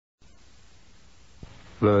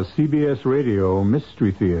The CBS Radio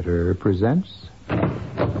Mystery Theater presents...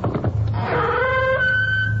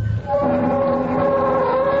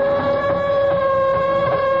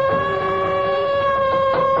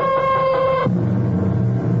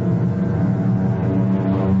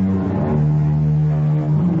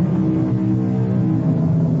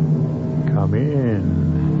 Come in.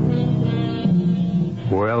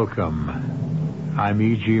 Welcome. I'm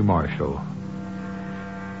E.G. Marshall.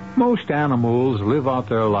 Most animals live out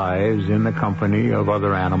their lives in the company of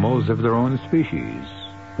other animals of their own species.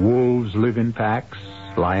 Wolves live in packs,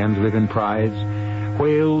 lions live in prides,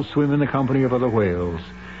 whales swim in the company of other whales.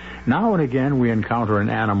 Now and again we encounter an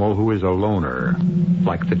animal who is a loner,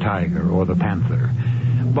 like the tiger or the panther.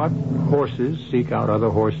 But horses seek out other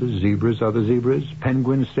horses, zebras other zebras,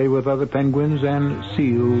 penguins stay with other penguins, and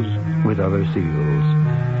seals with other seals.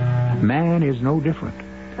 Man is no different.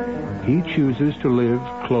 He chooses to live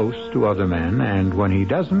close to other men, and when he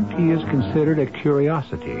doesn't, he is considered a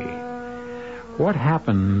curiosity. What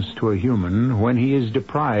happens to a human when he is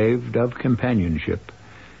deprived of companionship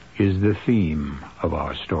is the theme of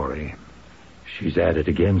our story. She's at it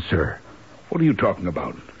again, sir. What are you talking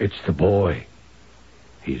about? It's the boy.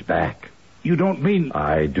 He's back. You don't mean...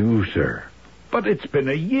 I do, sir. But it's been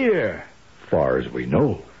a year. Far as we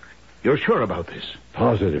know. You're sure about this?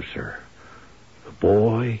 Positive, sir. The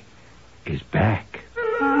boy is back.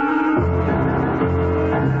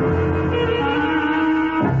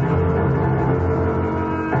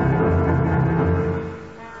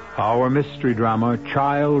 Our mystery drama,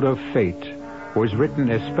 Child of Fate, was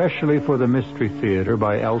written especially for the Mystery Theater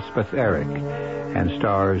by Elspeth Eric and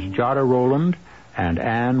stars Jada Rowland and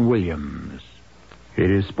Ann Williams.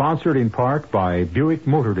 It is sponsored in part by Buick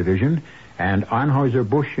Motor Division and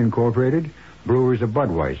Anheuser-Busch Incorporated, Brewers of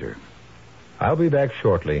Budweiser. I'll be back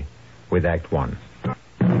shortly with Act One.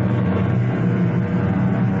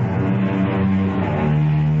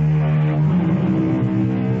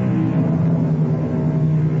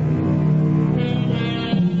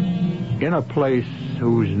 In a place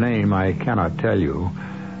whose name I cannot tell you,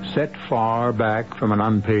 set far back from an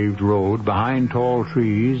unpaved road, behind tall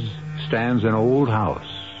trees, stands an old house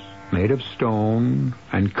made of stone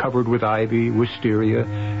and covered with ivy, wisteria,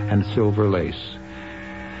 and silver lace.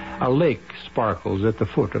 A lake sparkles at the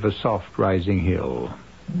foot of a soft-rising hill.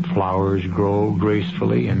 Flowers grow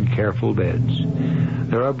gracefully in careful beds.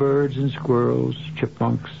 There are birds and squirrels,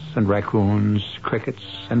 chipmunks and raccoons, crickets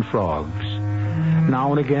and frogs.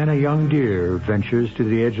 Now and again a young deer ventures to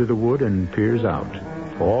the edge of the wood and peers out.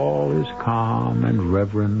 All is calm and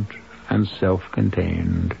reverent and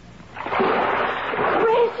self-contained.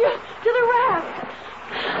 Race you to the raft!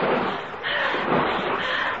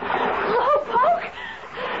 Slowpoke!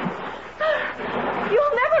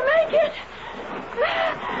 You'll never make it!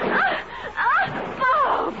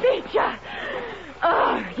 Oh, beat ya!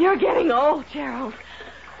 Oh, you're getting old, Gerald.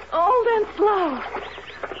 Old and slow.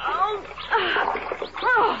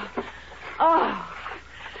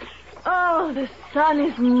 Oh, the sun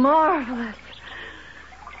is marvelous.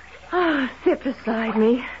 Oh, sit beside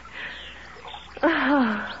me.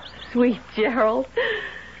 Oh, sweet Gerald.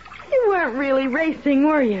 You weren't really racing,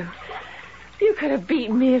 were you? You could have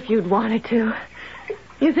beaten me if you'd wanted to.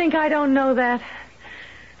 You think I don't know that?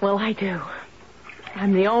 Well, I do.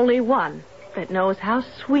 I'm the only one that knows how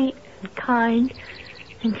sweet and kind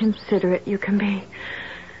and considerate you can be.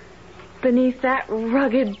 Beneath that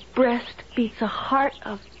rugged breast beats a heart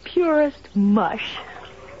of purest mush.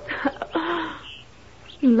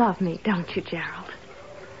 You love me, don't you, Gerald?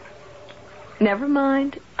 Never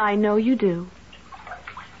mind. I know you do.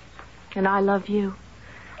 And I love you.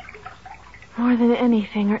 More than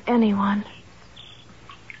anything or anyone.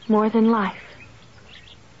 More than life.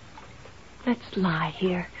 Let's lie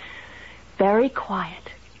here, very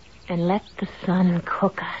quiet, and let the sun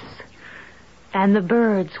cook us. And the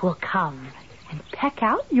birds will come and peck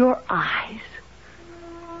out your eyes.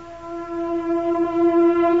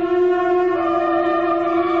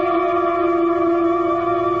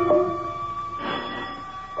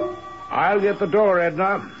 I'll get the door,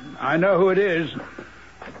 Edna. I know who it is.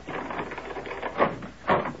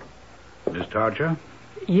 Miss Tarcher?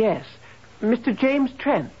 Yes. Mr. James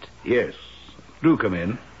Trent. Yes. Do come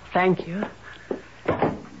in. Thank you.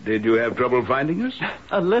 Did you have trouble finding us?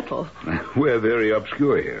 A little. We're very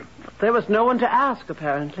obscure here. There was no one to ask,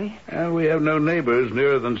 apparently. We have no neighbors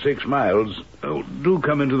nearer than 6 miles. Oh, do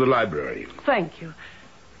come into the library. Thank you.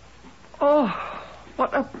 Oh,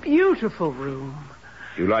 what a beautiful room.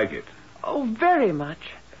 You like it? Oh, very much.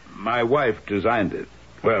 My wife designed it.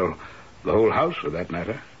 Well, the whole house, for that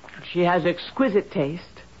matter. She has exquisite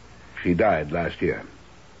taste. She died last year.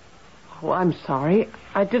 Oh, I'm sorry.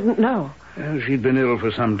 I didn't know. She'd been ill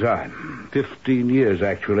for some time. 15 years,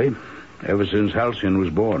 actually. Ever since Halcyon was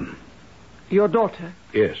born. Your daughter?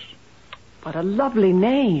 Yes. What a lovely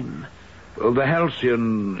name. Well, the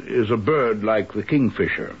Halcyon is a bird like the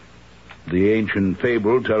kingfisher. The ancient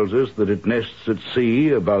fable tells us that it nests at sea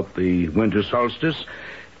about the winter solstice,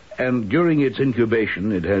 and during its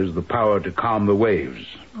incubation it has the power to calm the waves.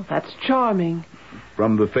 Oh, that's charming.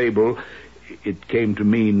 From the fable, it came to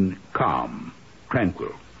mean calm,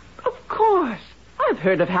 tranquil. Of course. I've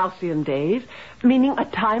heard of halcyon days, meaning a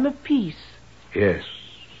time of peace. Yes,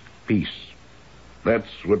 peace.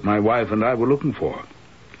 That's what my wife and I were looking for.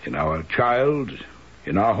 In our child,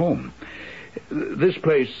 in our home. This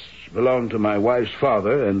place belonged to my wife's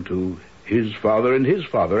father and to his father and his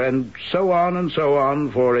father, and so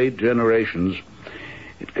on for 8 generations.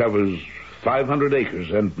 It covers 500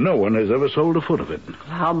 acres, and no one has ever sold a foot of it.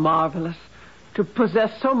 How marvelous. To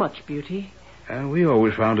possess so much beauty. We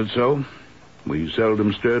always found it so. We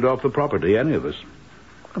seldom stirred off the property, any of us.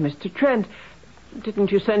 Oh, Mr. Trent,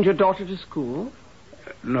 didn't you send your daughter to school?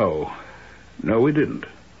 No. No, we didn't.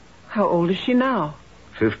 How old is she now?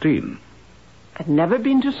 15. Had never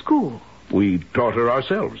been to school. We taught her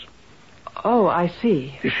ourselves. Oh, I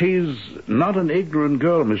see. She's not an ignorant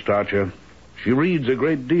girl, Miss Archer. She reads a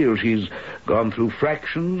great deal. She's gone through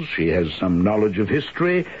fractions. She has some knowledge of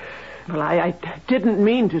history. Well, I didn't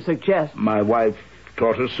mean to suggest. My wife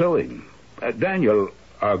taught her sewing. Daniel,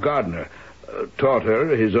 our gardener, taught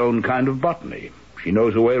her his own kind of botany. She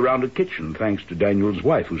knows her way around a kitchen, thanks to Daniel's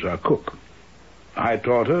wife, who's our cook. I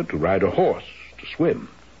taught her to ride a horse, to swim.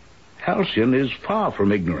 Halcyon is far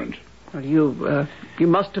from ignorant. Well, you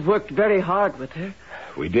must have worked very hard with her.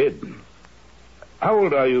 We did. How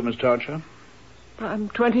old are you, Miss Archer? I'm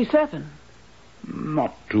 27.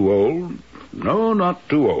 Not too old. No, not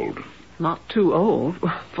too old. Not too old?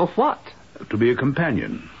 For what? To be a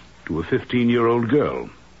companion to a 15-year-old girl.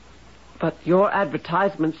 But your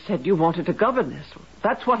advertisement said you wanted a governess.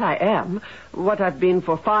 That's what I am. What I've been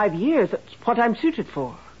for 5 years. That's what I'm suited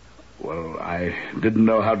for. Well, I didn't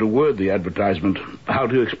know how to word the advertisement. How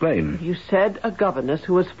to explain? You said a governess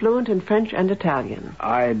who was fluent in French and Italian.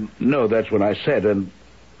 I know that's what I said, and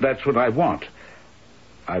that's what I want.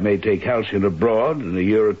 I may take Halcyon abroad in a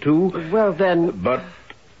year or 2. Well, then... But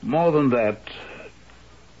more than that,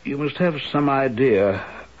 you must have some idea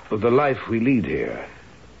of the life we lead here.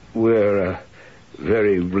 We're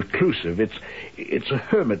very reclusive. It's a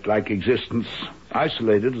hermit-like existence,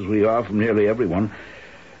 isolated as we are from nearly everyone.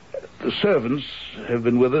 The servants have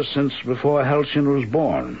been with us since before Halcyon was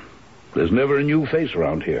born. There's never a new face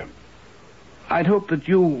around here. I'd hope that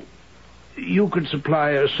you could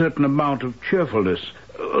supply a certain amount of cheerfulness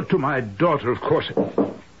to my daughter, of course.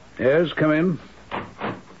 Yes, come in.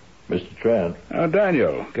 Mr. Trent.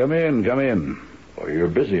 Daniel, come in. Oh, you're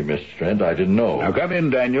busy, Mr. Trent. I didn't know. Now, come in,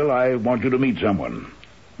 Daniel. I want you to meet someone.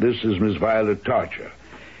 This is Miss Violet Tarcher.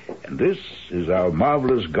 And this is our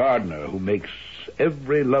marvelous gardener who makes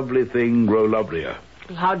every lovely thing grow lovelier.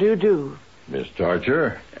 How do you do? Miss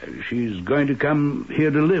Tarcher. She's going to come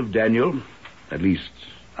here to live, Daniel. At least,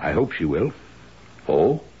 I hope she will.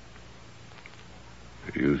 Oh?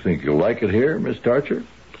 You think you'll like it here, Miss Tarcher?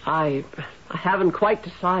 I haven't quite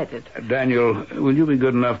decided. Daniel, will you be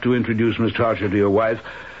good enough to introduce Miss Tarcher to your wife?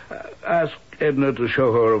 Ask Edna to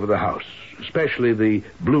show her over the house, especially the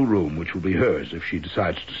blue room, which will be hers if she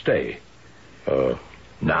decides to stay.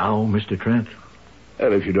 Now, Mr. Trent?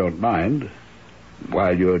 Well, if you don't mind.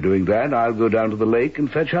 While you're doing that, I'll go down to the lake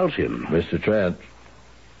and fetch Halcyon. Mr. Trent,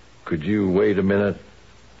 could you wait a minute?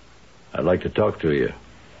 I'd like to talk to you.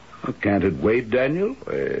 Can't it wait, Daniel?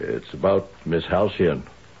 It's about Miss Halcyon.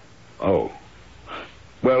 Oh.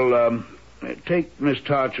 Well, take Miss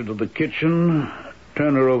Tarcher to the kitchen,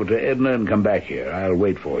 turn her over to Edna, and come back here. I'll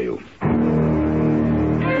wait for you.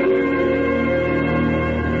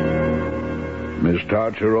 Miss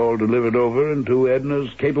Tarcher all delivered over into Edna's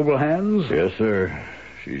capable hands? Yes, sir.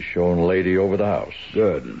 She's shown a lady over the house.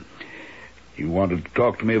 Good. You wanted to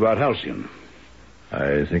talk to me about Halcyon?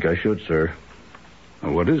 I think I should, sir.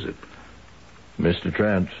 Well, what is it? Mr.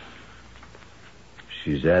 Trent.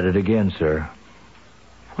 She's at it again, sir.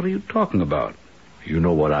 What are you talking about? You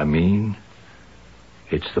know what I mean?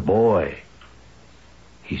 It's the boy.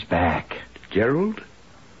 He's back. Gerald?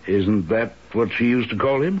 Isn't that what she used to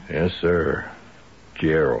call him? Yes, sir.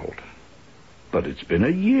 Gerald. But it's been a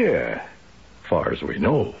year. Far as we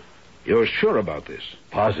know. You're sure about this?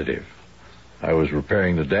 Positive. I was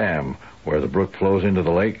repairing the dam where the brook flows into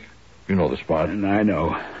the lake. You know the spot. And I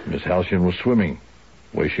know. Miss Halcyon was swimming,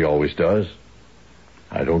 the way she always does.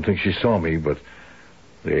 I don't think she saw me, but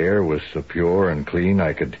the air was so pure and clean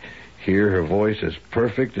I could hear her voice as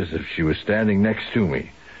perfect as if she was standing next to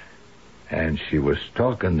me. And she was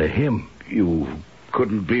talking to him. You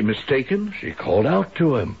couldn't be mistaken? She called out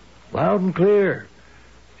to him, loud and clear.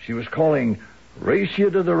 She was calling, "Race you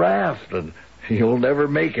to the raft," and "You'll never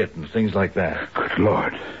make it," and things like that. Good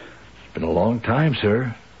Lord. It's been a long time,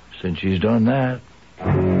 sir, since she's done that.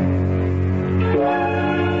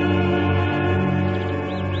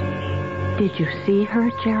 Did you see her,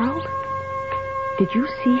 Gerald? Did you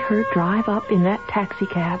see her drive up in that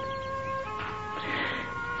taxicab?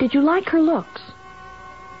 Did you like her looks?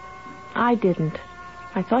 I didn't.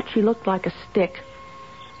 I thought she looked like a stick.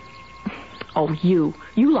 Oh, you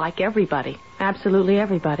like everybody. Absolutely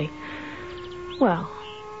everybody. Well,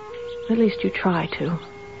 at least you try to.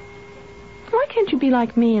 Why can't you be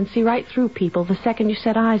like me and see right through people the second you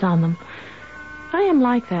set eyes on them? I am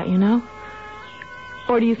like that, you know.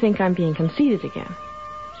 Or do you think I'm being conceited again?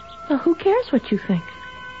 Well, who cares what you think?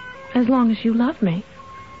 As long as you love me.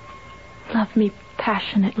 Love me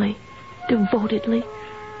passionately, devotedly,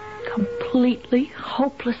 completely,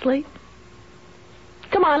 hopelessly.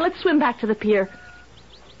 Come on, let's swim back to the pier.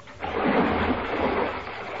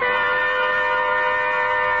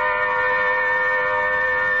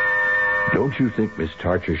 Don't you think Miss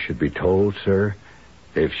Tarcher should be told, sir,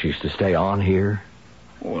 if she's to stay on here?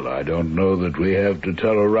 Well, I don't know that we have to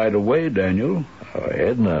tell her right away, Daniel.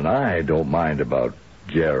 Edna and I don't mind about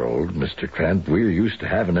Gerald, Mr. Trent. We're used to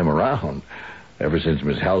having him around ever since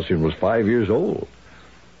Miss Halcyon was 5 years old.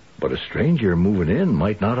 But a stranger moving in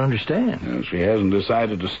might not understand. Well, she hasn't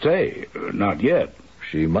decided to stay. Not yet.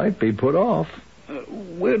 She might be put off.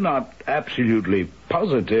 We're not absolutely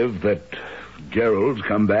positive that Gerald's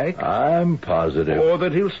come back. I'm positive. Or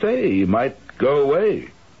that he'll stay. He might go away.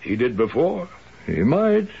 He did before. He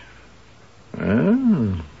might.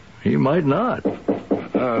 He might not.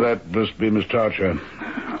 That must be Miss Tarcher.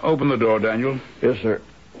 Open the door, Daniel. Yes, sir.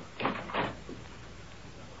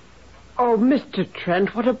 Oh, Mr.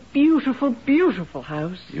 Trent, what a beautiful, beautiful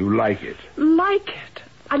house. You like it? Like it.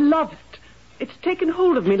 I love it. It's taken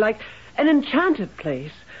hold of me like an enchanted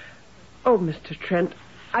place. Oh, Mr. Trent,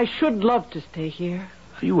 I should love to stay here.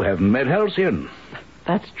 You haven't met Halcyon.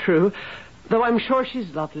 That's true, though I'm sure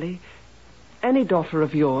she's lovely. Any daughter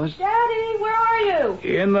of yours. Daddy, where are you?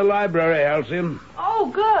 In the library, Halcyon.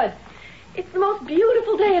 Oh, good. It's the most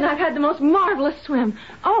beautiful day, and I've had the most marvelous swim.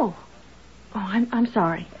 Oh, I'm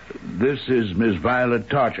sorry. This is Miss Violet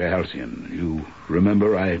Tarcher, Halcyon. You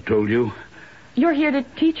remember I told you? You're here to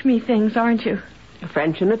teach me things, aren't you?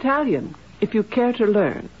 French and Italian, if you care to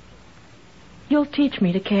learn. You'll teach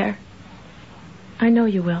me to care. I know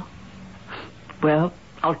you will. Well,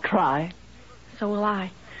 I'll try. So will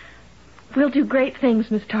I. We'll do great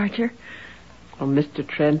things, Miss Tarcher. Oh, Mr.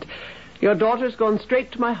 Trent, your daughter's gone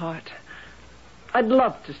straight to my heart. I'd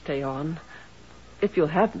love to stay on, if you'll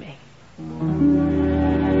have me.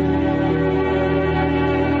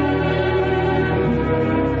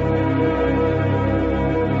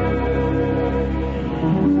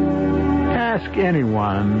 Ask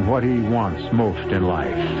anyone what he wants most in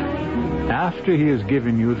life. After he has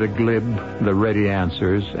given you the glib, the ready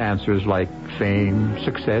answers like fame,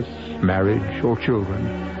 success, marriage, or children,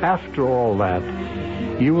 after all that,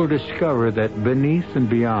 you will discover that beneath and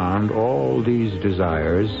beyond all these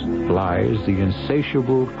desires lies the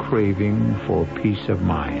insatiable craving for peace of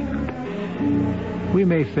mind. We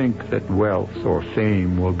may think that wealth or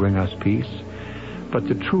fame will bring us peace, but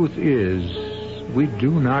the truth is, we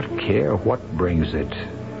do not care what brings it,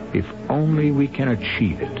 if only we can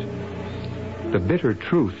achieve it. The bitter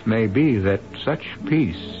truth may be that such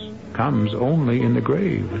peace comes only in the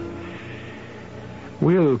grave.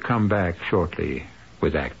 We'll come back shortly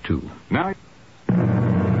with Act Two. Now...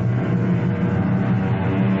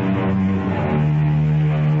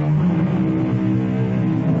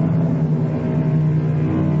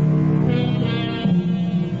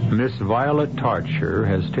 Miss Violet Tarcher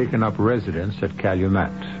has taken up residence at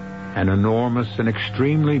Calumet, an enormous and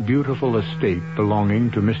extremely beautiful estate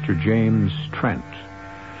belonging to Mr. James Trent.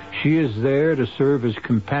 She is there to serve as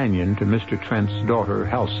companion to Mr. Trent's daughter,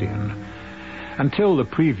 Halcyon. Until the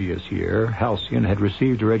previous year, Halcyon had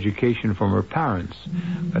received her education from her parents,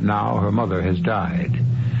 but now her mother has died.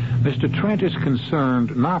 Mr. Trent is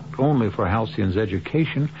concerned not only for Halcyon's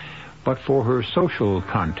education, but for her social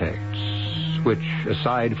contacts, which,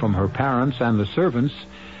 aside from her parents and the servants,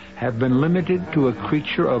 have been limited to a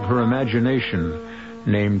creature of her imagination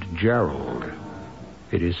named Gerald.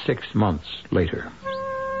 It is 6 months later.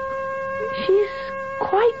 She's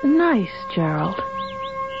quite nice, Gerald.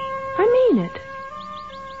 I mean it.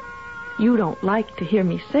 You don't like to hear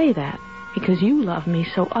me say that because you love me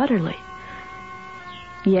so utterly.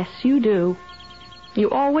 Yes, you do. You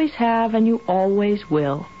always have and you always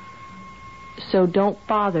will. So don't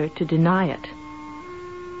bother to deny it.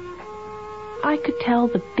 I could tell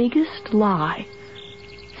the biggest lie,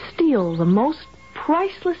 steal the most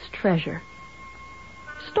priceless treasure,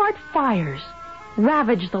 start fires,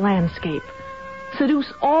 ravage the landscape,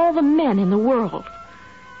 seduce all the men in the world.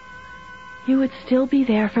 You would still be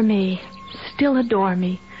there for me, still adore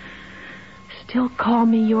me, still call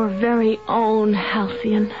me your very own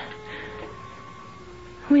Halcyon.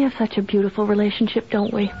 We have such a beautiful relationship,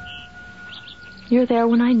 don't we? You're there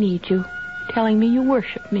when I need you, telling me you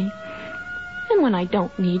worship me. And when I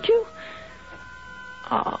don't need you,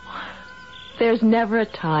 there's never a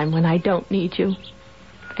time when I don't need you.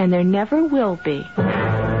 And there never will be.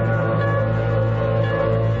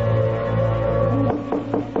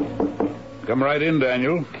 Come right in,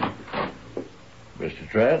 Daniel. Mr.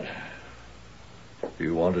 Trent, do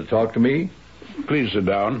you want to talk to me? Please sit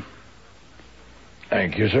down.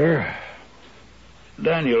 Thank you, sir.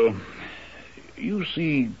 Daniel, you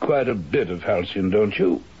see quite a bit of Halcyon, don't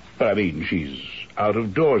you? I mean, she's out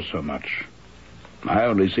of doors so much. I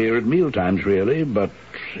only see her at mealtimes, really, but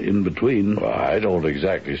in between. Well, I don't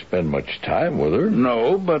exactly spend much time with her.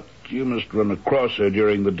 No, but you must run across her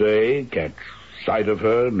during the day, catch sight of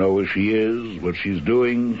her, know where she is, what she's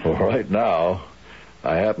doing. Well, right now,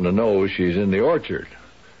 I happen to know she's in the orchard.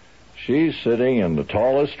 She's sitting in the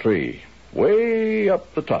tallest tree, way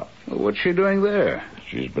up the top. What's she doing there?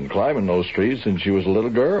 She's been climbing those trees since she was a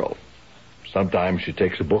little girl. Sometimes she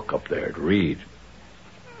takes a book up there to read.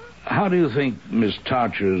 How do you think Miss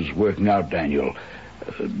Tarcher's working out, Daniel?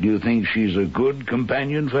 Do you think she's a good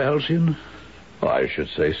companion for Halcyon? I should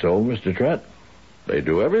say so, Mr. Trent. They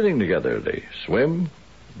do everything together. They swim,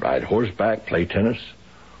 ride horseback, play tennis,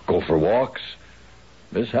 go for walks.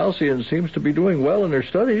 Miss Halcyon seems to be doing well in her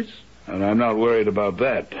studies. And I'm not worried about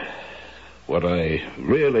that. What I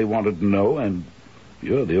really wanted to know, and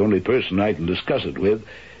you're the only person I can discuss it with,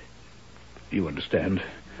 you understand?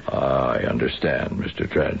 I understand, Mr.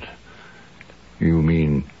 Trent. You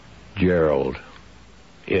mean Gerald?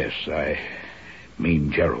 Yes, I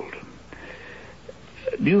mean Gerald.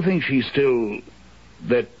 Do you think she's still...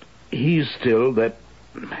 that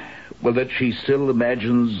she still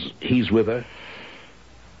imagines he's with her?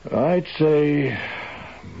 I'd say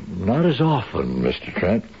not as often, Mr.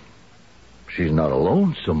 Trent. She's not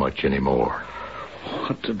alone so much anymore.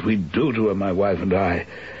 What did we do to her, my wife and I?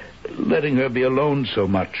 Letting her be alone so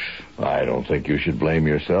much. I don't think you should blame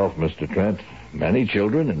yourself, Mr. Trent. Many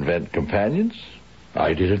children invent companions.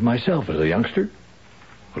 I did it myself as a youngster.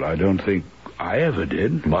 Well, I don't think I ever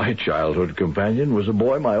did. My childhood companion was a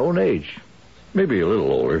boy my own age. Maybe a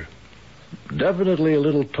little older. Definitely a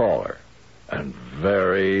little taller. And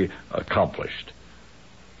very accomplished.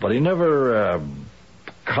 But he never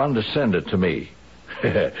condescended to me.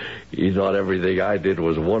 He thought everything I did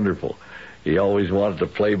was wonderful. He always wanted to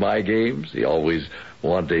play my games. He always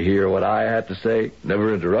wanted to hear what I had to say.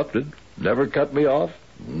 Never interrupted. Never cut me off.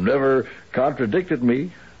 Never contradicted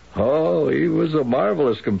me. Oh, he was a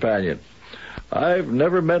marvelous companion. I've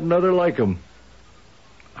never met another like him.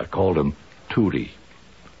 I called him Tootie.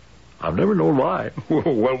 I've never known why.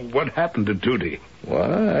 Well, what happened to Tootie?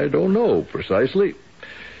 Why, I don't know precisely.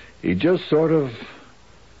 He just sort of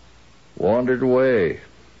wandered away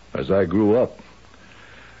as I grew up.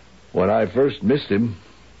 When I first missed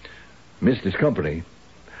his company,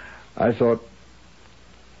 I thought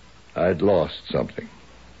I'd lost something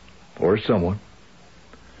or someone.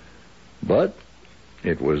 But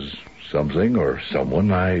it was something or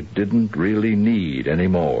someone I didn't really need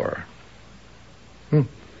anymore. It's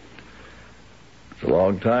a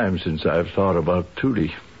long time since I've thought about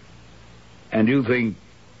Tootie. And you think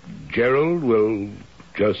Gerald will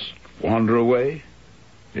just wander away?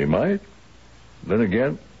 He might. Then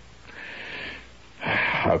again,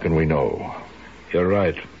 how can we know? You're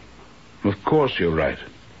right. Of course you're right.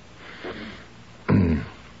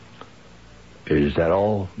 Is that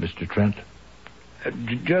all, Mr. Trent?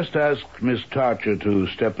 Just ask Miss Tarcher to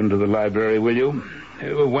step into the library, will you?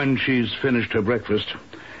 When she's finished her breakfast.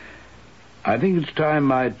 I think it's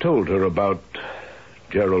time I told her about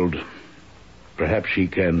Gerald. Perhaps she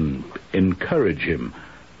can encourage him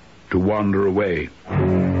to wander away.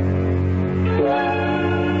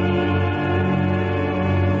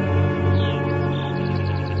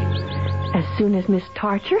 As soon as Miss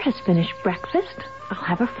Tarcher has finished breakfast, I'll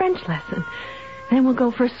have a French lesson. Then we'll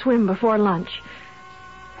go for a swim before lunch.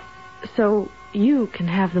 So you can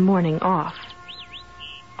have the morning off.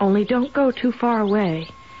 Only don't go too far away.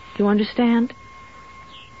 Do you understand?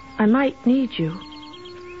 I might need you.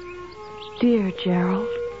 Dear Gerald.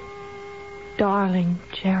 darling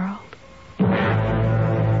Gerald.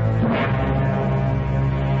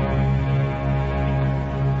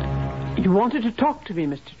 You wanted to talk to me,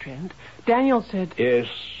 Mr. Trent. Daniel said... Yes,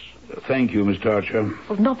 thank you, Miss Archer.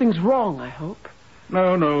 Well, nothing's wrong, I hope.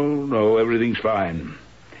 No, everything's fine.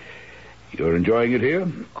 You're enjoying it here?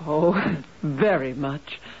 Oh, very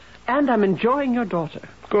much. And I'm enjoying your daughter.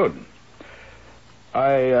 Good.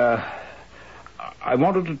 I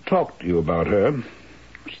wanted to talk to you about her.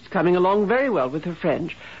 She's coming along very well with her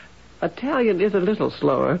French. Italian is a little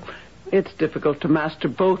slower. It's difficult to master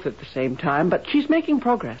both at the same time, but she's making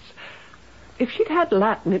progress. If she'd had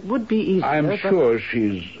Latin, it would be easier. I'm sure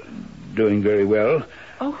she's doing very well.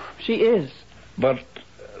 Oh, she is. But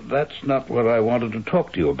that's not what I wanted to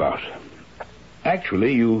talk to you about.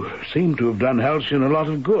 Actually, you seem to have done Halcyon a lot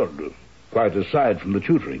of good, quite aside from the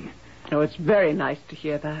tutoring. Oh, it's very nice to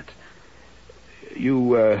hear that.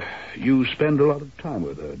 You spend a lot of time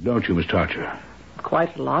with her, don't you, Miss Archer?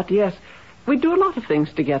 Quite a lot, yes. We do a lot of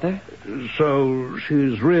things together. So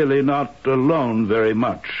she's really not alone very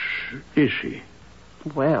much, is she?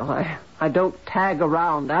 Well, I don't tag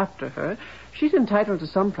around after her. She's entitled to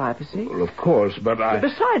some privacy. Well, of course, but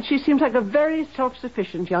Besides, she seems like a very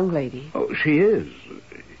self-sufficient young lady. Oh, she is,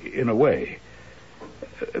 in a way.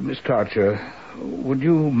 Miss Archer, would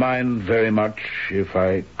you mind very much if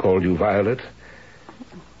I called you Violet?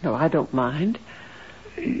 No, I don't mind.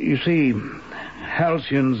 You see,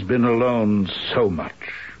 Halcyon's been alone so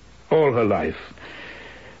much, all her life.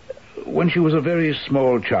 When she was a very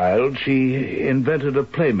small child, she invented a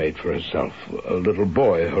playmate for herself, a little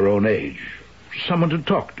boy her own age. Someone to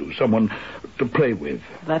talk to, someone to play with.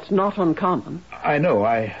 That's not uncommon. I know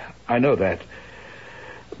that.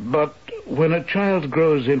 But when a child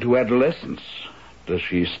grows into adolescence, does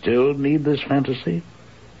she still need this fantasy?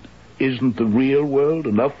 Isn't the real world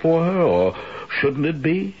enough for her, or shouldn't it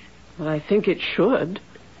be? Well, I think it should.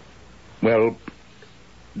 Well,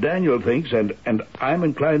 Daniel thinks, and I'm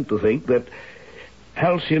inclined to think, that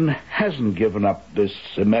Halcyon hasn't given up this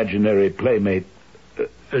imaginary playmate.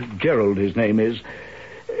 Gerald, his name is.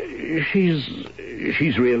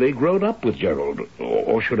 She's really grown up with Gerald.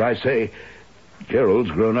 Or should I say, Gerald's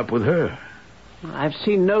grown up with her. I've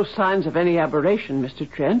seen no signs of any aberration, Mr.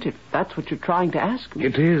 Trent, if that's what you're trying to ask me.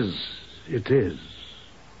 It is.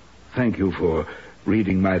 Thank you for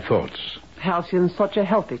reading my thoughts. Halcyon's such a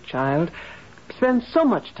healthy child. Spends so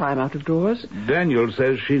much time out of doors. Daniel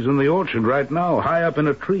says she's in the orchard right now, high up in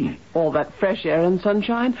a tree. All that fresh air and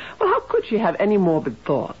sunshine. Well, how could she have any morbid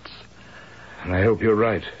thoughts? And I hope you're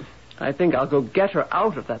right. I think I'll go get her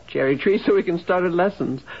out of that cherry tree so we can start her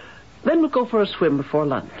lessons. Then we'll go for a swim before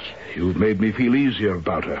lunch. You've made me feel easier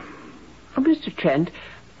about her. Oh, Mr. Trent,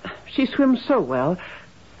 she swims so well.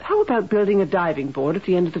 How about building a diving board at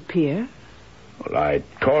the end of the pier? Well, I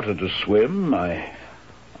taught her to swim.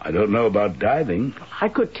 I don't know about diving. I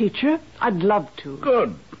could teach her. I'd love to.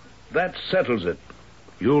 Good. That settles it.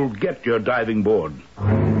 You'll get your diving board.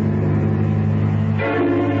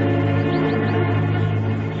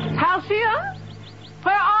 Halcyon?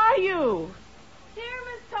 Where are you? Here,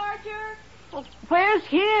 Miss Archer. Well, where's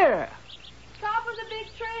here? Top of the big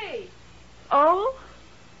tree. Oh?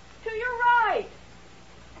 To your right.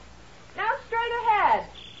 Now straight ahead.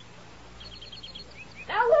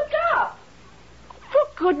 Now look up. For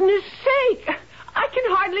goodness sake! I can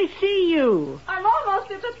hardly see you. I'm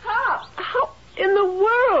almost at the top. How in the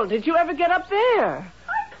world did you ever get up there?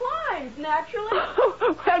 I climbed, naturally.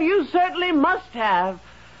 Well, you certainly must have.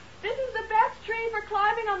 This is the best tree for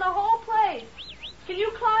climbing on the whole place. Can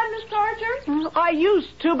you climb, Miss Archer? I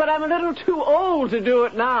used to, but I'm a little too old to do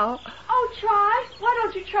it now. Oh, try. Why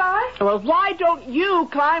don't you try? Well, why don't you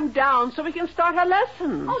climb down so we can start our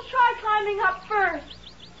lessons? Oh, try climbing up first.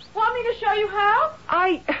 Want me to show you how?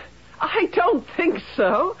 I don't think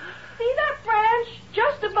so. See that branch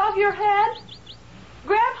just above your head?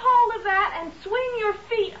 Grab hold of that and swing your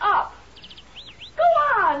feet up. Go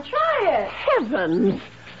on, try it. Heavens.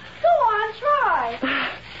 Go on, try.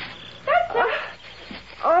 That's it.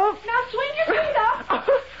 Oh. Now swing your feet up.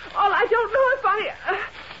 Oh, I don't know if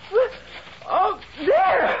oh,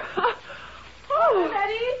 there. Oh. Is that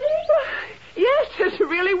easy? Yes, it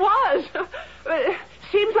really was.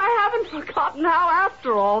 Seems I haven't forgotten how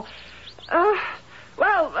after all.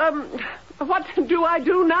 What do I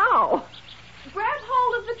do now? Grab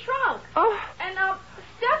hold of the trunk. Oh. And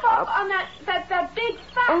step up on that big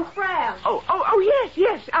fat branch. Oh,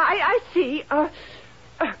 yes. I see.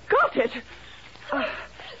 Got it.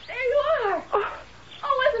 There you are.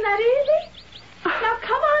 Oh, isn't that easy? Now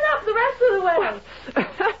come on up the rest of the way.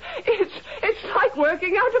 It's like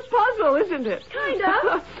working out a puzzle, isn't it? Kind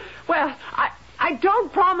of. Well, I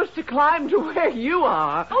don't promise to climb to where you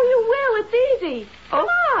are. Oh, you will. It's easy. Come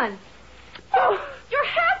on. You're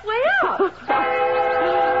halfway up.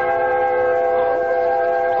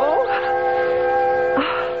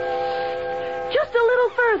 Just a little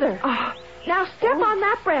further. Now step on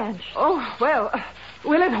that branch. Oh, well,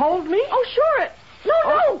 will it hold me? Oh, sure.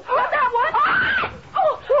 No, not that one.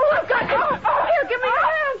 I've got you. Here, give me your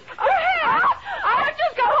hand. Your hand. I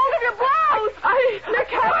just got hold of your blouse. I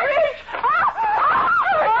can't reach.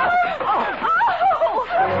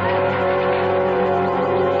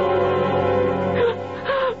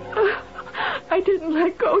 I didn't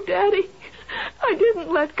let go, Daddy. I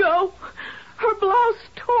didn't let go. Her blouse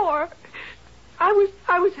tore.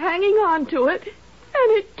 I was hanging on to it,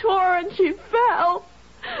 and it tore, and she fell.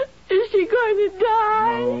 Is she going to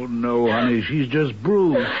die? Oh, no, honey. She's just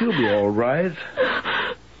bruised. She'll be all right.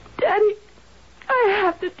 Daddy, I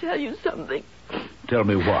have to tell you something. Tell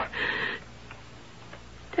me what?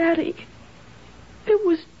 Daddy, it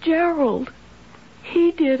was Gerald.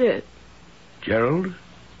 He did it. Gerald?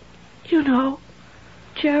 You know,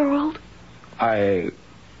 Gerald. I've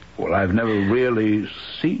never really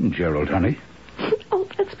seen Gerald, honey. Oh,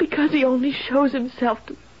 that's because he only shows himself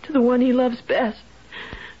to the one he loves best.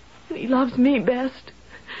 And he loves me best.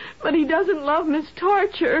 But he doesn't love Miss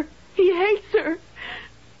Torture. He hates her.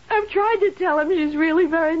 I've tried to tell him she's really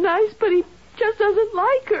very nice, but he just doesn't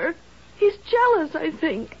like her. He's jealous, I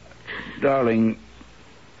think. Darling,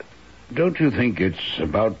 don't you think it's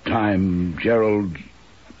about time Gerald...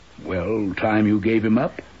 Well, time you gave him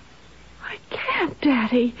up? I can't,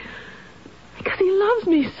 Daddy. Because he loves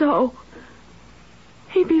me so.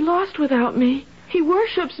 He'd be lost without me. He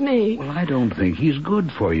worships me. Well, I don't think he's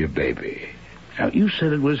good for you, baby. Now, you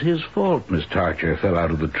said it was his fault Miss Torture fell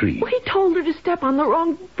out of the tree. Well, he told her to step on the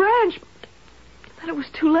wrong branch. Then it was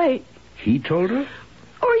too late. He told her?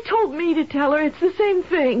 Or he told me to tell her. It's the same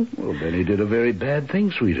thing. Well, then he did a very bad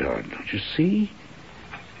thing, sweetheart. Don't you see?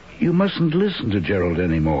 You mustn't listen to Gerald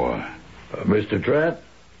anymore. Mr. Trent?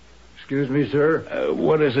 Excuse me, sir?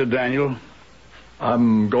 What is it, Daniel?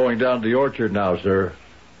 I'm going down to the orchard now, sir.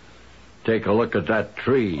 Take a look at that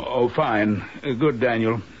tree. Oh, fine. Good,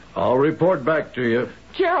 Daniel. I'll report back to you.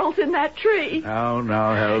 Gerald's in that tree. Now,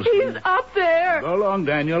 Elspeth. He's up there. Go along,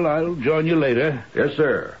 Daniel. I'll join you later. Yes,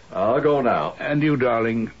 sir. I'll go now. And you,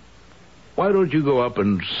 darling, why don't you go up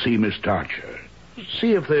and see Miss Torture?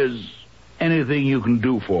 See if there's anything you can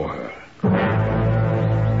do for her.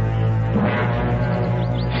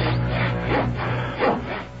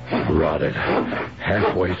 Rotted.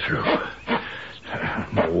 Halfway through.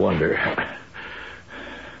 No wonder.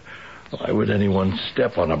 Why would anyone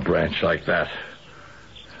step on a branch like that?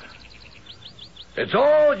 It's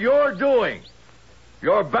all your doing.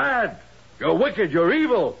 You're bad. You're wicked. You're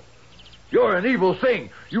evil. You're an evil thing.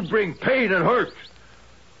 You bring pain and hurt.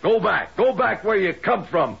 Go back. Go back where you come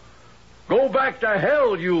from. Go back to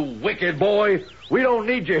hell, you wicked boy. We don't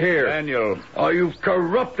need you here. Daniel. Oh, you've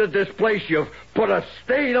corrupted this place. You've put a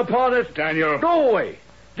stain upon it. Daniel. Go away.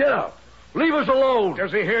 Get out. Leave us alone.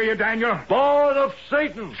 Does he hear you, Daniel? Born of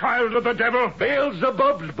Satan. Child of the devil.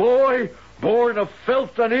 Beelzebub's boy. Born of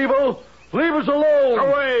filth and evil. Leave us alone. Go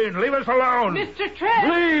away and leave us alone. Mr. Trent.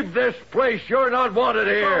 Leave this place. You're not wanted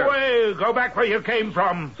here. Go away. Go back where you came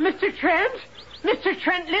from. Mr. Trent? Mr.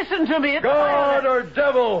 Trent, listen to me. God or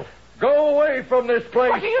devil. Go away from this place.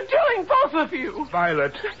 What are you doing, both of you?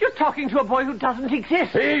 Violet. You're talking to a boy who doesn't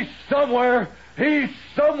exist. He's somewhere. He's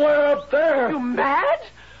somewhere up there. You mad?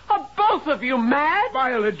 Are both of you mad?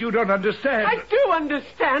 Violet, you don't understand. I do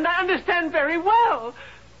understand. I understand very well.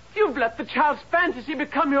 You've let the child's fantasy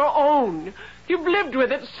become your own. You've lived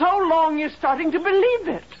with it so long you're starting to believe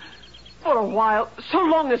it. For a while, so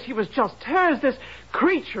long as he was just hers, this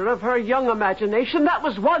creature of her young imagination, that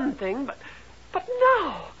was one thing. But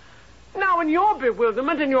now in your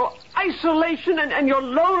bewilderment and your isolation and your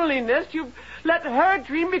loneliness, you've let her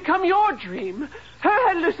dream become your dream.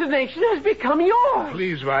 Her hallucination has become yours.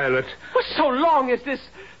 Please, Violet. Well, so long as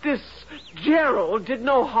this Gerald did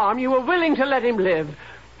no harm, you were willing to let him live.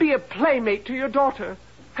 Be a playmate to your daughter,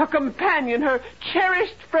 her companion, her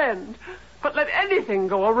cherished friend. But let anything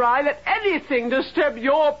go awry, let anything disturb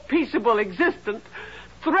your peaceable existence,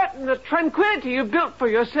 threaten the tranquility you've built for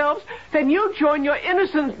yourselves, then you join your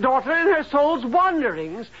innocent daughter in her soul's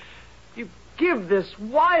wanderings. You give this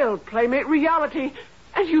wild playmate reality,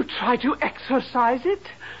 and you try to exorcise it.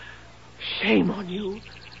 Shame on you.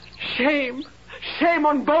 Shame. Shame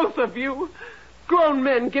on both of you. Grown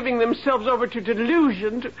men giving themselves over to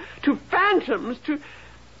delusion, to phantoms, to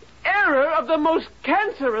error of the most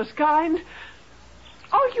cancerous kind.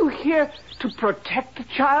 Are you here to protect the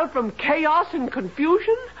child from chaos and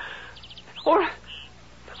confusion? Or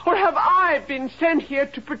have I been sent here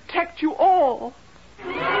to protect you all?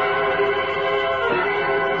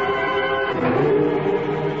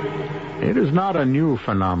 It is not a new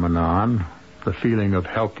phenomenon, the feeling of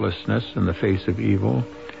helplessness in the face of evil.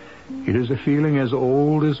 It is a feeling as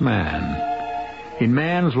old as man. In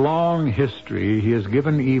man's long history, he has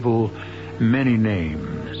given evil many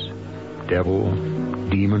names. Devil,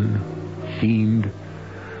 demon, fiend,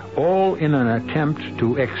 all in an attempt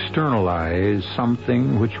to externalize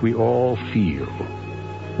something which we all feel,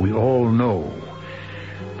 we all know,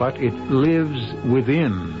 but it lives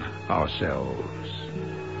within ourselves.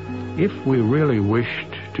 If we really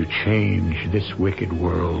wished to change this wicked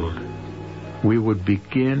world, we would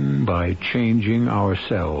begin by changing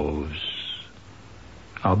ourselves.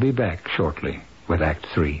 I'll be back shortly with Act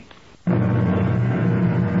 3.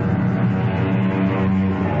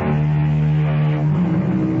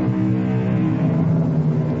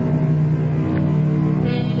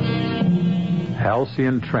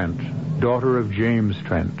 Halcyon Trent, daughter of James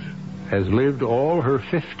Trent, has lived all her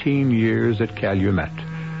 15 years at Calumet,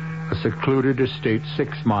 a secluded estate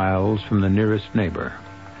 6 miles from the nearest neighbor.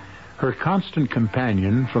 Her constant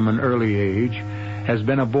companion from an early age has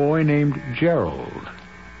been a boy named Gerald,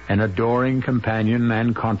 an adoring companion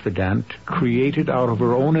and confidant created out of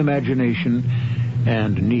her own imagination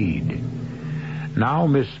and need. Now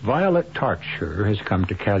Miss Violet Tarcher has come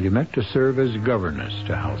to Calumet to serve as governess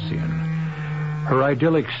to Halcyon. Her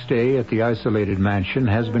idyllic stay at the isolated mansion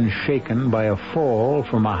has been shaken by a fall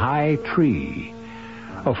from a high tree,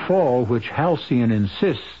 a fall which Halcyon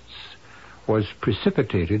insists was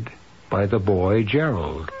precipitated by the boy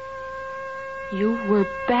Gerald. You were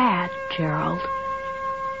bad, Gerald.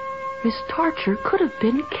 Miss Tarcher could have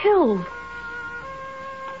been killed.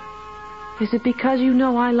 Is it because you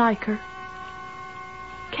know I like her?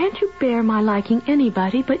 Can't you bear my liking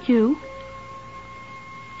anybody but you?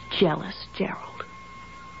 Jealous, Gerald.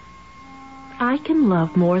 I can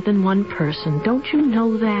love more than one person. Don't you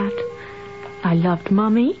know that? I loved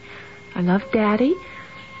Mummy. I loved Daddy.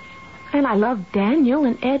 And I loved Daniel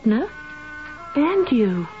and Edna. And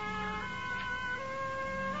you.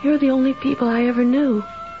 You're the only people I ever knew.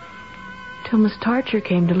 Till Miss Tarcher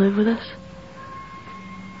came to live with us.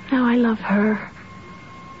 Now I love her.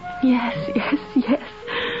 Yes, yes, yes.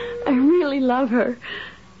 I really love her.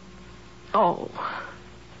 Oh,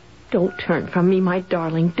 don't turn from me, my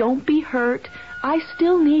darling. Don't be hurt. I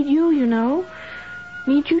still need you, you know.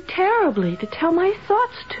 Need you terribly to tell my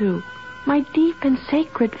thoughts to. My deep and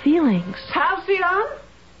sacred feelings. Halcyon?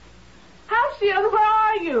 Halcyon, where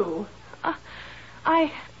are you?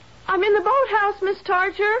 I'm in the boathouse, Miss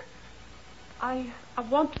Tarcher. I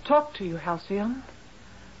want to talk to you, Halcyon.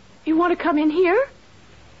 You want to come in here?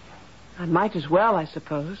 I might as well, I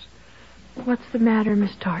suppose. What's the matter,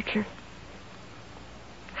 Miss Tarcher?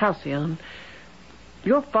 Halcyon,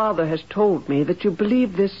 your father has told me that you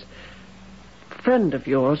believe this friend of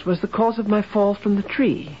yours was the cause of my fall from the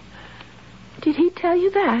tree. Did he tell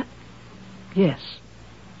you that? Yes.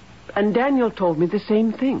 And Daniel told me the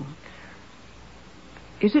same thing.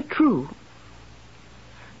 Is it true?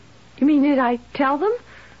 You mean, did I tell them?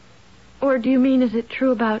 Or do you mean, is it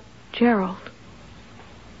true about Gerald?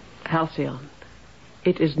 Halcyon,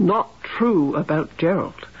 it is not true about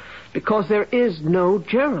Gerald, because there is no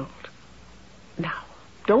Gerald. Now,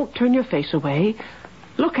 don't turn your face away.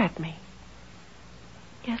 Look at me.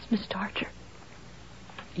 Yes, Miss Tarcher.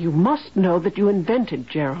 You must know that you invented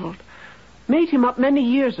Gerald. Made him up many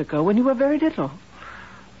years ago when you were very little.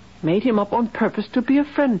 Made him up on purpose to be a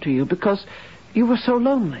friend to you because you were so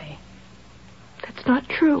lonely. That's not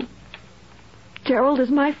true. Gerald is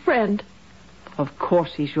my friend. Of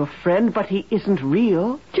course he's your friend, but he isn't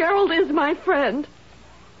real. Gerald is my friend.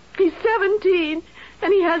 He's 17,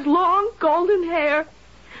 and he has long golden hair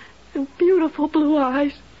and beautiful blue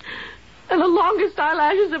eyes and the longest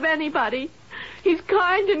eyelashes of anybody. He's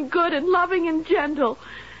kind and good and loving and gentle,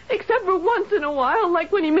 except for once in a while,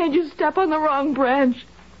 like when he made you step on the wrong branch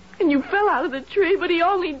and you fell out of the tree, but he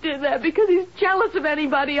only did that because he's jealous of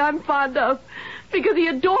anybody I'm fond of, because he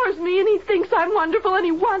adores me and he thinks I'm wonderful and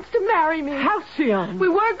he wants to marry me. Halcyon! We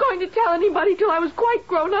weren't going to tell anybody till I was quite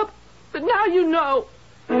grown up, but now you know.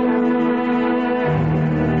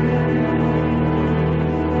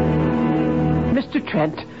 Mr.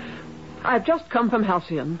 Trent, I've just come from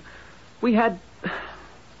Halcyon. We had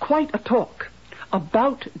quite a talk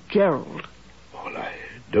about Gerald. Well, I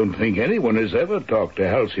don't think anyone has ever talked to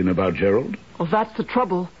Halcyon about Gerald. Well, that's the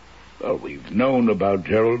trouble. Well, we've known about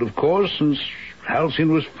Gerald, of course, since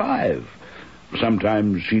Halcyon was 5.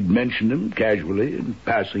 Sometimes she'd mention him casually, in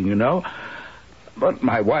passing, you know. But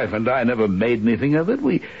my wife and I never made anything of it.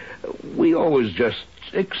 We always just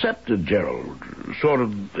accepted Gerald. Sort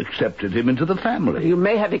of accepted him into the family. You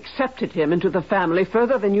may have accepted him into the family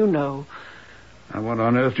further than you know. Now, what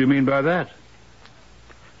on earth do you mean by that?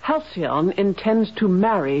 Halcyon intends to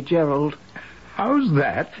marry Gerald. How's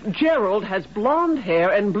that? Gerald has blonde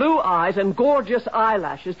hair and blue eyes and gorgeous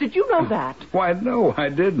eyelashes. Did you know that? Why, no, I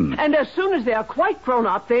didn't. And as soon as they are quite grown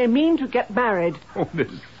up, they mean to get married. Oh,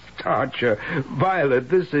 Miss Archer. Violet,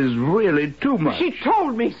 this is really too much. She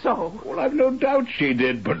told me so. Well, I've no doubt she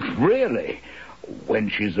did, but really, when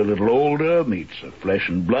she's a little older, meets a flesh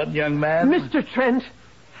and blood young man... Mr. Trent,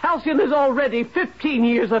 Halcyon is already 15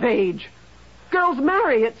 years of age. Girls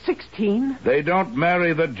marry at 16. They don't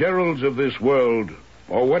marry the Geralds of this world,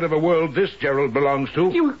 or whatever world this Gerald belongs to.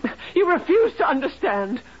 You refuse to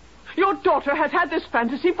understand. Your daughter has had this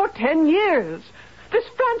fantasy for 10 years. This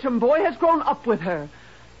phantom boy has grown up with her.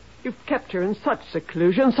 You've kept her in such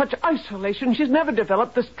seclusion, such isolation, she's never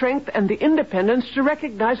developed the strength and the independence to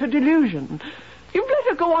recognize her delusion. You've let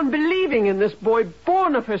her go on believing in this boy,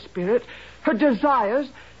 born of her spirit, her desires.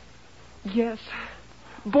 Yes,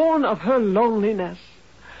 born of her loneliness.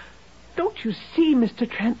 Don't you see, Mr.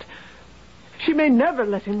 Trent? She may never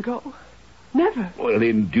let him go. Never. Well,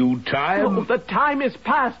 in due time... Oh, the time is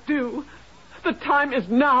past due. The time is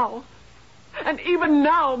now. And even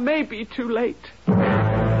now may be too late.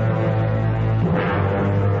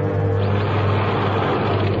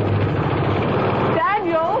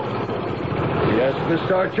 Yes,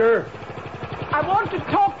 Miss Archer? I want to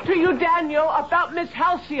talk to you, Daniel, about Miss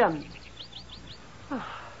Halcyon.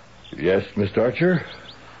 Yes, Miss Archer?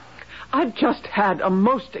 I've just had a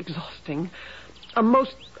most exhausting, a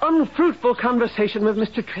most unfruitful conversation with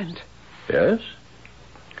Mr. Trent. Yes?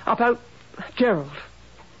 About Gerald.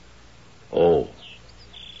 Oh,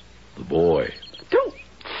 the boy. Don't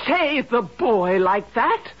say the boy like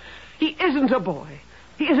that. He isn't a boy.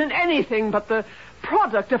 He isn't anything but the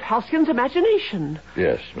product of Halcyon's imagination.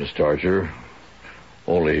 Yes, Miss Archer.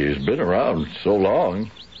 Only he's been around so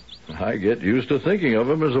long, I get used to thinking of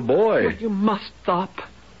him as a boy. Well, you must stop.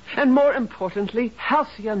 And more importantly,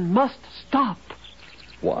 Halcyon must stop.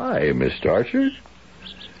 Why, Miss Archer?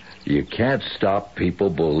 You can't stop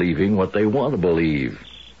people believing what they want to believe.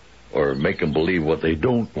 Or make them believe what they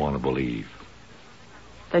don't want to believe.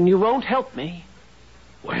 Then you won't help me.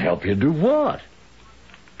 Well, help you do what?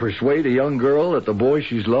 Persuade a young girl that the boy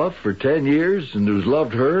she's loved for 10 years and who's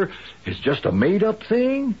loved her is just a made-up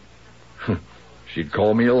thing? She'd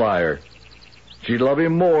call me a liar. She'd love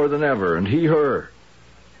him more than ever, and he her.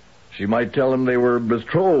 She might tell him they were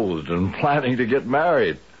betrothed and planning to get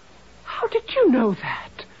married. How did you know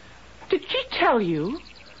that? Did she tell you?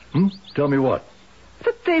 Tell me what?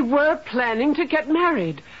 That they were planning to get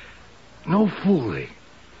married. No fooling.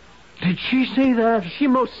 Did she say that? She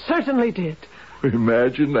most certainly did.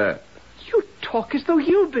 Imagine that. You talk as though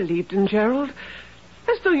you believed in Gerald.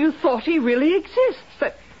 As though you thought he really exists.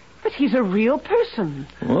 That he's a real person.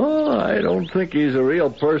 Well, I don't think he's a real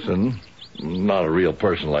person. Not a real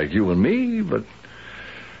person like you and me, but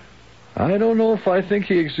I don't know if I think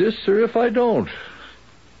he exists or if I don't.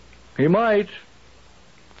 He might.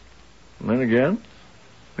 And then again,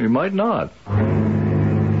 he might not.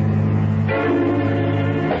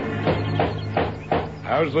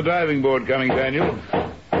 How's the diving board coming, Daniel?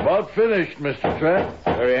 About finished, Mr. Trent.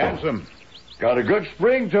 Very handsome. Got a good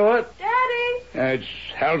spring to it. Daddy! It's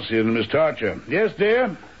Halcyon and Miss Archer. Yes,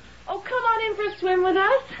 dear? Oh, come on in for a swim with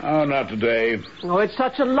us. Oh, not today. Oh, it's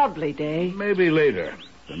such a lovely day. Maybe later.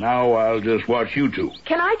 For now, I'll just watch you two.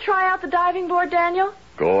 Can I try out the diving board, Daniel?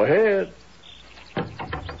 Go ahead. Come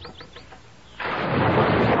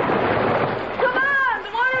on,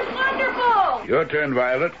 the water's wonderful. Your turn,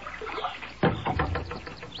 Violet.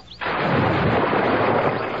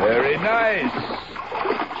 Very nice.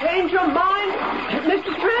 Change your mind,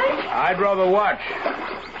 Mr. Trent? I'd rather watch.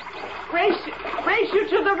 Race you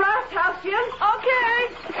to the raft, Halcyon. Okay.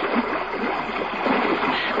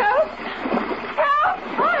 Help! Help!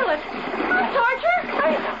 Violet! Miss Archer!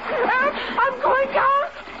 I'm going down.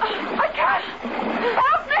 I can't.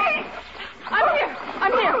 Help me! I'm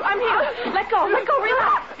here. Let go,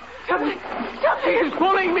 relax. Something is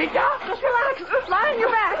pulling me down. Just relax. Lie on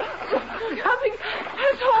your back. Something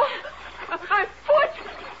has hold. My foot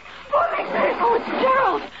pulling me. Oh, it's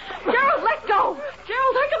Gerald. Gerald, let go.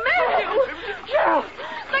 Gerald, I command you. Gerald.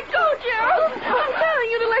 Let go, Gerald. I'm telling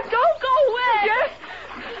you to let go. Go away. Yes.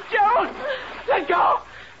 Gerald, let go.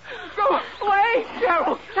 Go away,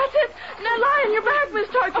 Gerald. That's it. Now lie on your back, Miss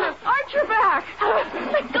Archer. Arch your back.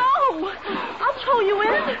 Let go. I'll throw you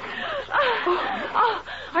in.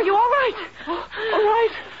 Are you all right? All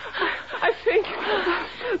right. I think.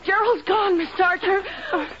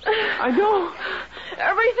 I know.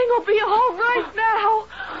 Everything will be all right now.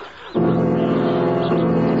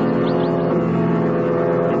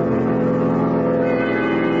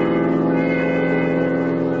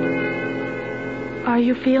 Are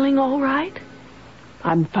you feeling all right?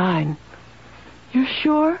 I'm fine. You're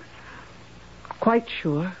sure? Quite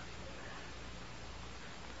sure.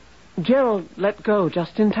 Gerald let go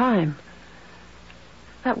just in time.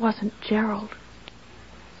 That wasn't Gerald.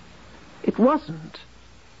 It wasn't.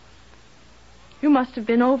 You must have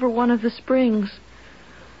been over one of the springs.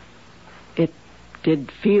 It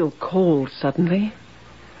did feel cold suddenly.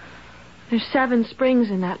 There's 7 springs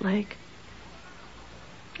in that lake.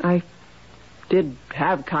 I did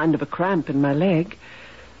have kind of a cramp in my leg.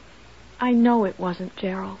 I know it wasn't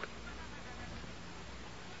Gerald.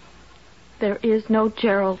 There is no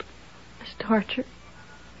Gerald, Miss Torture.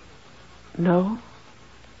 No?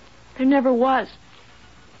 There never was.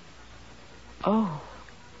 Oh.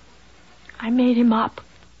 I made him up.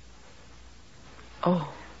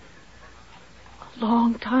 Oh. A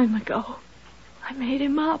long time ago. I made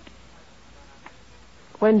him up.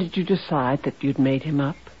 When did you decide that you'd made him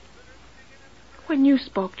up? When you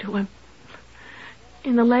spoke to him.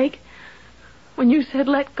 In the lake. When you said,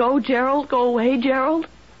 let go, Gerald. Go away, Gerald.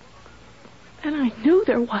 And I knew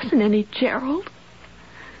there wasn't any Gerald.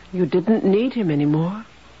 You didn't need him anymore.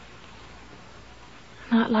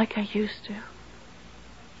 Not like I used to.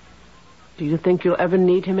 Do you think you'll ever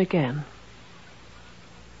need him again?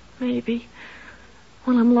 Maybe.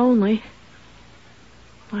 When I'm lonely.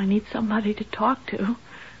 When I need somebody to talk to.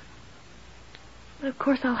 But of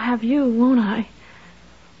course I'll have you, won't I?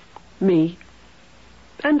 Me.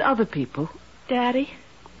 And other people. Daddy?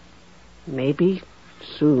 Maybe.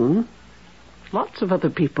 Soon. Lots of other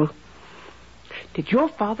people. Did your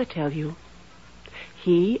father tell you?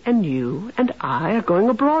 He and you and I are going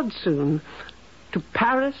abroad soon. To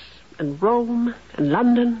Paris and Rome and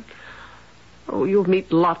London. Oh, you'll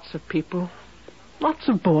meet lots of people. Lots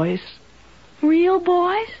of boys. Real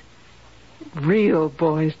boys? Real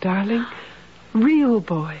boys, darling. Real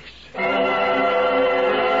boys.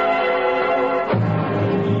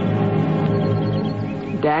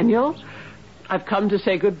 Daniel, I've come to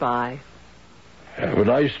say goodbye. Have a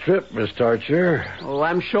nice trip, Miss Tarcher. Oh,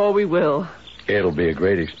 I'm sure we will. It'll be a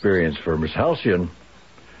great experience for Miss Halcyon.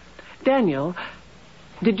 Daniel,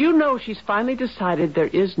 did you know she's finally decided there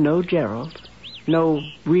is no Gerald? No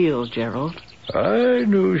real Gerald? I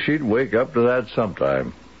knew she'd wake up to that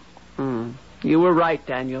sometime. You were right,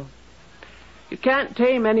 Daniel. You can't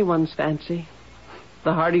tame anyone's fancy.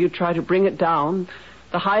 The harder you try to bring it down,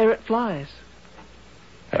 the higher it flies.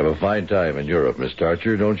 Have a fine time in Europe, Miss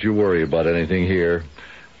Tarcher. Don't you worry about anything here.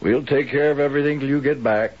 We'll take care of everything till you get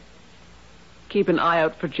back. Keep an eye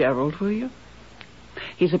out for Gerald, will you?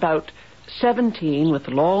 He's about 17 with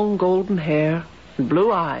long golden hair and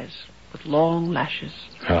blue eyes with long lashes.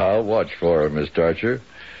 I'll watch for him, Miss Tarcher.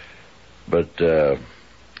 But,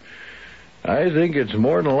 I think it's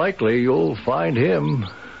more than likely you'll find him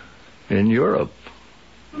in Europe.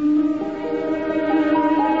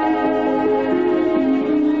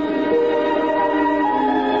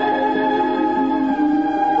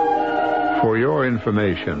 For your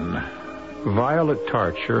information, Violet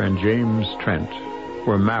Tarcher and James Trent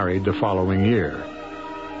were married the following year.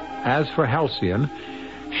 As for Halcyon,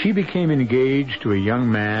 she became engaged to a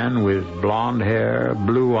young man with blonde hair,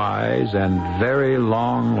 blue eyes, and very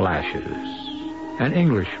long lashes. An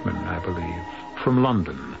Englishman, I believe, from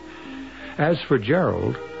London. As for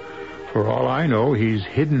Gerald, for all I know, he's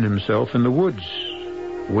hidden himself in the woods,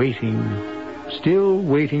 still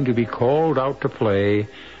waiting to be called out to play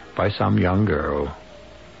by some young girl.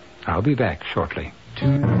 I'll be back shortly.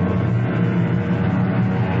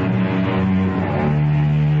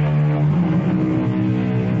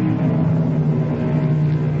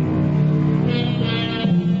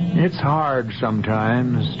 It's hard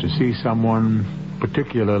sometimes to see someone,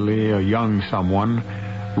 particularly a young someone,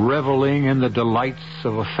 reveling in the delights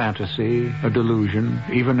of a fantasy, a delusion,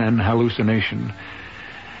 even an hallucination.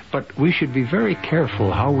 But we should be very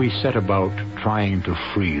careful how we set about trying to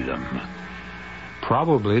free them.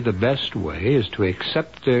 Probably the best way is to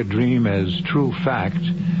accept their dream as true fact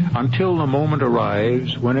until the moment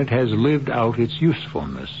arrives when it has lived out its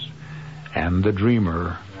usefulness and the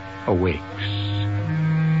dreamer awakes.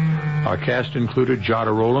 Our cast included Jada,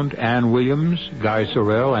 Rowland, Ann Williams, Guy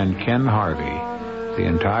Sorel, and Ken Harvey. The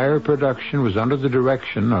entire production was under the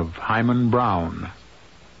direction of Hyman Brown.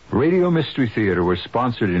 Radio Mystery Theater was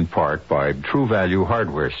sponsored in part by True Value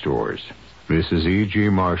Hardware Stores. This is E.G.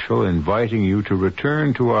 Marshall inviting you to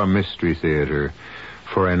return to our Mystery Theater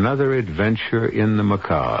for another adventure in the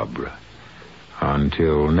macabre.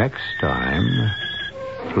 Until next time,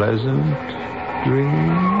 pleasant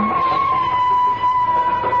dreams.